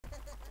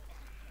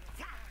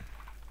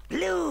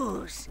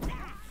Blues.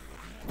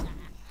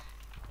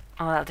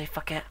 Oh, that'll do,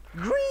 fuck it.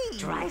 Green.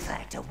 Driver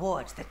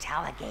towards the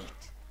tower gate.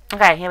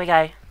 Okay, here we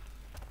go.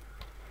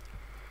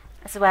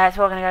 This is where it's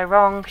all going to go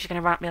wrong, because she's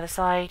going to run up the other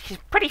side. She's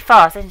pretty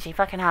fast, isn't she?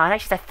 Fucking hell. I know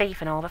she's a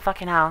thief and all, but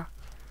fucking hell.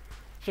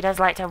 She does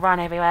like to run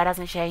everywhere,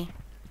 doesn't she?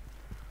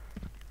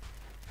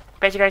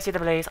 Bet she goes through the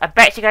blues. I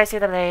bet she goes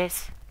through the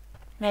blues.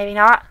 Maybe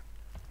not.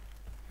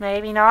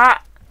 Maybe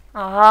not.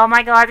 Oh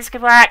my god, this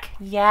could work.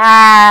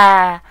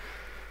 Yeah.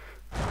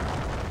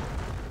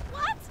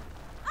 What?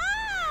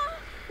 Ah!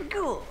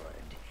 Good.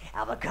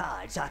 Our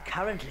guards are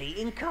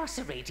currently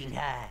incarcerating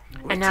her.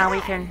 And now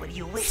we can When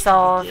you wish to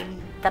solve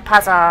begin the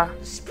puzzle.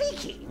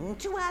 Speaking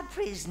to our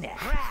prisoner.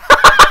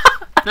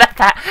 I love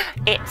that.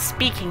 It's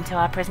speaking to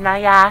our prisoner,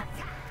 yeah.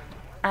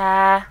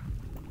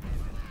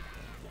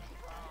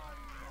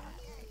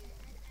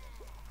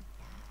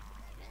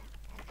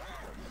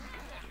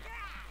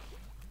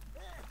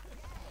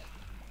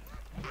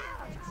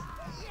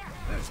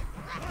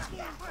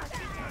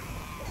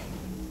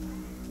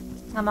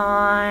 Come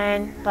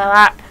on, blow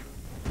up.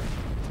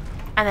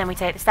 And then we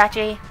take the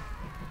statue.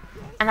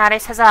 And that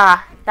is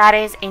huzzah. That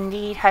is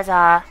indeed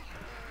huzzah.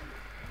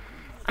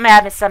 I may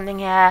have missed something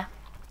here.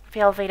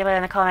 Feel free to put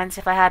in the comments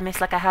if I had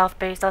missed like a health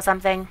boost or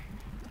something.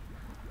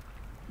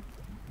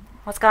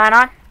 What's going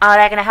on? Oh,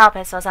 they're going to help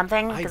us or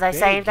something because I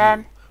saved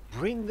them.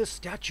 Bring the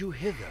statue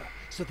hither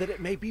so that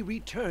it may be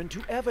returned to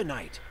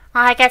Evernight.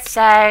 I guess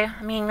so.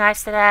 I'm being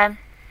nice to them.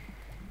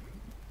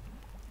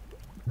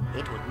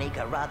 It would make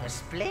a rather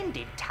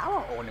splendid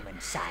tower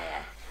ornament,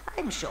 sire.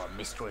 I'm sure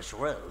Mistress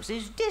Rose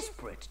is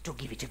desperate to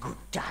give it a good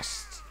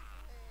dust.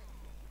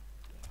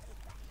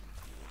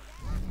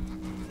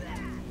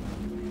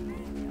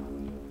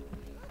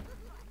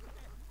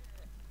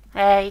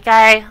 There you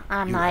go.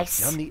 I'm You nice.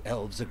 have done the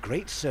elves a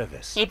great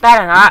service. You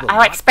better not. We will I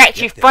not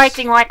expect you forget this.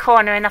 fighting my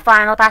corner in the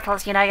final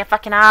battles, you know, you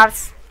fucking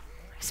halves.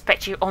 I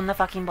expect you on the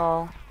fucking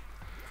ball.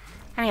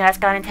 Anyway, let's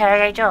go and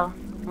interrogate Joel.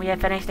 We have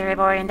finished the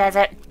Riborian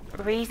Desert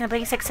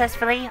reasonably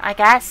successfully, I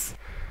guess.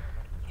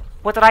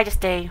 What did I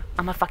just do?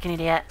 I'm a fucking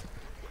idiot.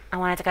 I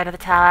wanted to go to the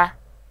tower.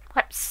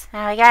 Whoops.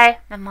 There we go.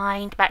 Never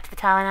mind. Back to the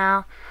tower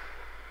now.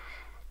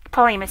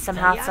 Probably missed some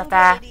health stuff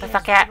there, but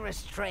fuck it.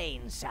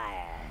 Restrained,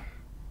 sire.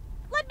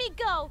 Let me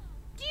go!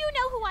 Do you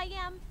know who I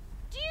am?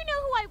 Do you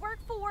know who I work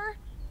for?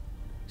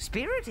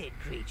 Spirited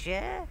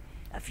creature.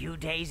 A few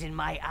days in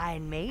my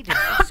Iron Maiden.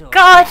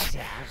 God!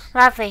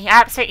 Lovely.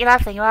 Absolutely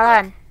lovely.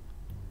 Well done.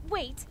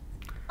 Wait,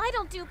 I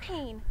don't do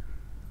pain.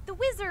 The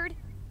wizard,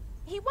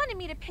 he wanted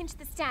me to pinch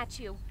the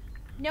statue.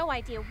 No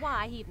idea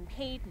why he even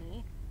paid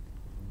me.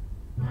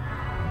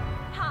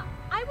 Ha!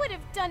 I would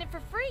have done it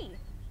for free.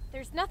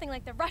 There's nothing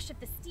like the rush of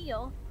the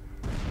steel.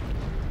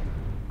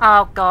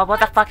 Oh god,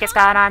 what the fuck is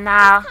going on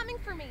now? He's coming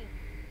for me.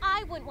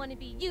 I wouldn't want to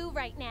be you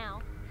right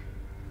now.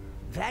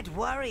 That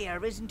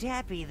warrior isn't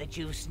happy that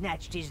you've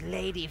snatched his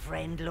lady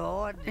friend,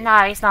 Lord. No,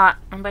 he's not.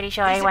 I'm pretty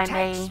sure he He's won't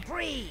attack be.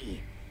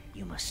 spree.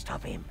 You must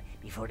stop him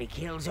before he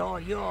kills all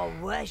your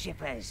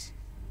worshippers.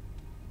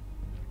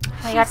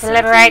 We got to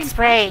liberate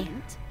Spree.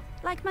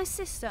 Like my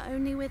sister,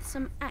 only with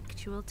some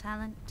actual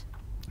talent.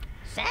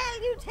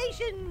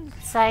 Salutations!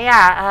 So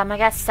yeah, I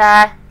guess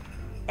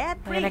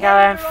we're gonna go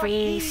and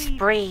free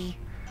Spree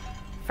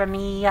from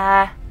me.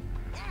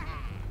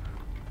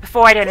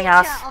 Before I do anything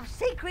else, Of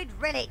sacred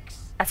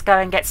relics. let's go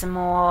and get some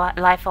more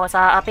life force.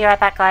 I'll be right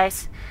back,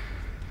 guys.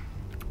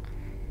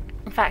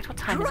 In fact, what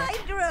time is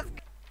it? Grinder of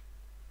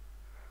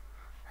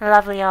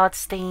Lovely old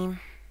Steam.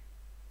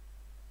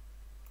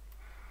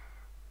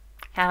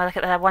 Have a look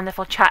at the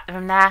wonderful chat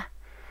room there.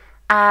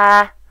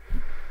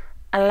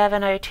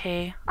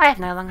 11:02. I have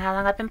no idea how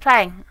long I've been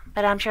playing,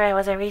 but I'm sure it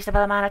was a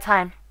reasonable amount of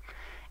time.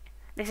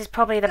 This is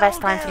probably the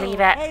best time to leave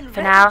it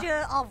for now.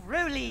 Of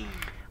Rowley.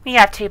 We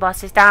have 2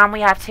 bosses down.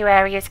 We have 2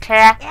 areas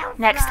clear.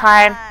 Next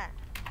time,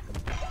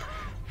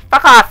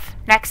 fuck off.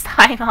 Next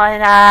time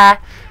on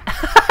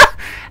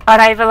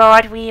on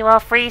Overlord, we will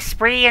free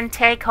Spree and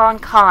take on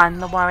Khan,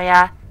 the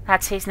warrior.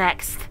 That's who's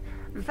next.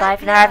 Bye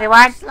for now,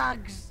 everyone.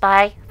 Slugs.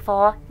 Bye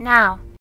for now.